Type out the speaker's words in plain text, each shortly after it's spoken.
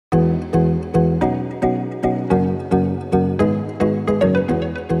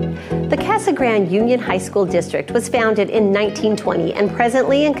Casa Grande Union High School District was founded in 1920 and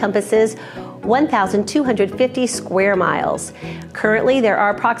presently encompasses 1,250 square miles. Currently, there are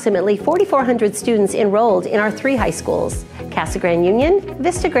approximately 4,400 students enrolled in our 3 high schools: Casa Grande Union,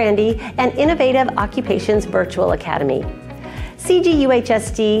 Vista Grande, and Innovative Occupations Virtual Academy.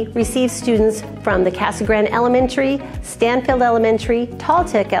 CGUHSD receives students from the Casa Grande Elementary, Stanfield Elementary,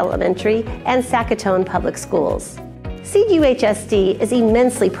 Talltech Elementary, and Sackatone Public Schools. CGUHSD is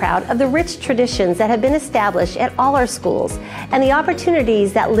immensely proud of the rich traditions that have been established at all our schools and the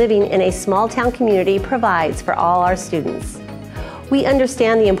opportunities that living in a small-town community provides for all our students. We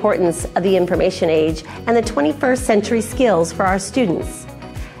understand the importance of the information age and the 21st century skills for our students.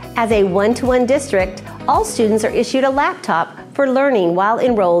 As a one-to-one district, all students are issued a laptop for learning while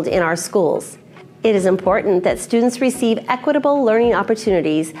enrolled in our schools. It is important that students receive equitable learning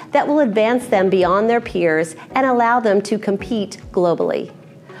opportunities that will advance them beyond their peers and allow them to compete globally.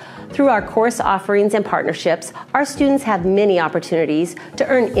 Through our course offerings and partnerships, our students have many opportunities to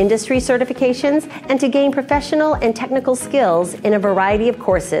earn industry certifications and to gain professional and technical skills in a variety of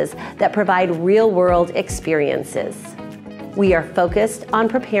courses that provide real-world experiences. We are focused on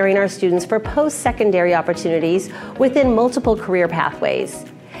preparing our students for post-secondary opportunities within multiple career pathways.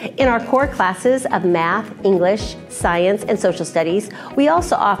 In our core classes of math, English, science, and social studies, we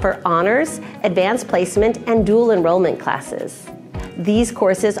also offer honors, advanced placement, and dual enrollment classes. These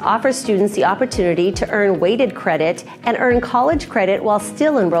courses offer students the opportunity to earn weighted credit and earn college credit while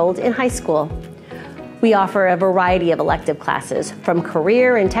still enrolled in high school. We offer a variety of elective classes from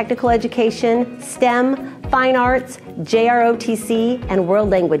career and technical education, STEM, fine arts, JROTC, and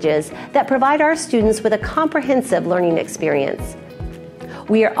world languages that provide our students with a comprehensive learning experience.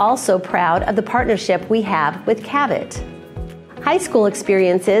 We are also proud of the partnership we have with Cabot. High school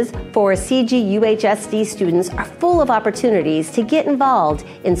experiences for CGUHSD students are full of opportunities to get involved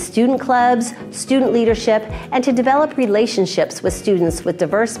in student clubs, student leadership, and to develop relationships with students with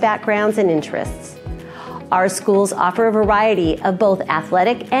diverse backgrounds and interests. Our schools offer a variety of both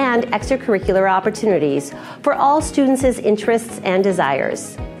athletic and extracurricular opportunities for all students' interests and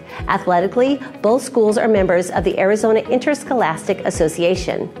desires. Athletically, both schools are members of the Arizona Interscholastic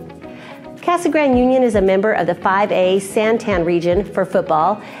Association. Casa Grande Union is a member of the 5A Santan region for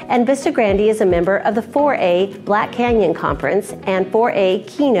football, and Vista Grande is a member of the 4A Black Canyon Conference and 4A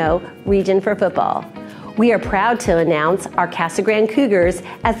Keno region for football. We are proud to announce our Casa Grande Cougars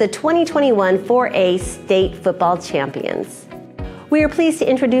as the 2021 4A state football champions. We are pleased to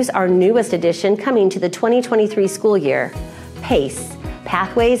introduce our newest addition coming to the 2023 school year, PACE.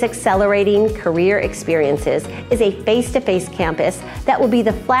 Pathways Accelerating Career Experiences is a face-to-face campus that will be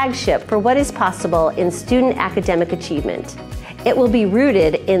the flagship for what is possible in student academic achievement. It will be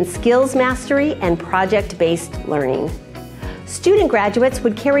rooted in skills mastery and project-based learning. Student graduates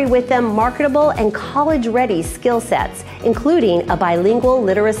would carry with them marketable and college-ready skill sets, including a bilingual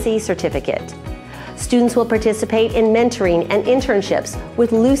literacy certificate. Students will participate in mentoring and internships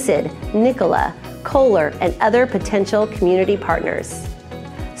with Lucid, Nicola, Kohler, and other potential community partners.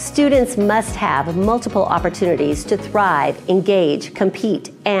 Students must have multiple opportunities to thrive, engage,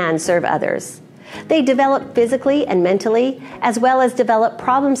 compete, and serve others. They develop physically and mentally, as well as develop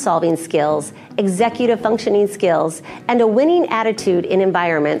problem-solving skills, executive functioning skills, and a winning attitude in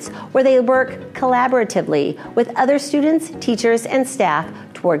environments where they work collaboratively with other students, teachers, and staff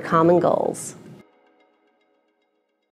toward common goals.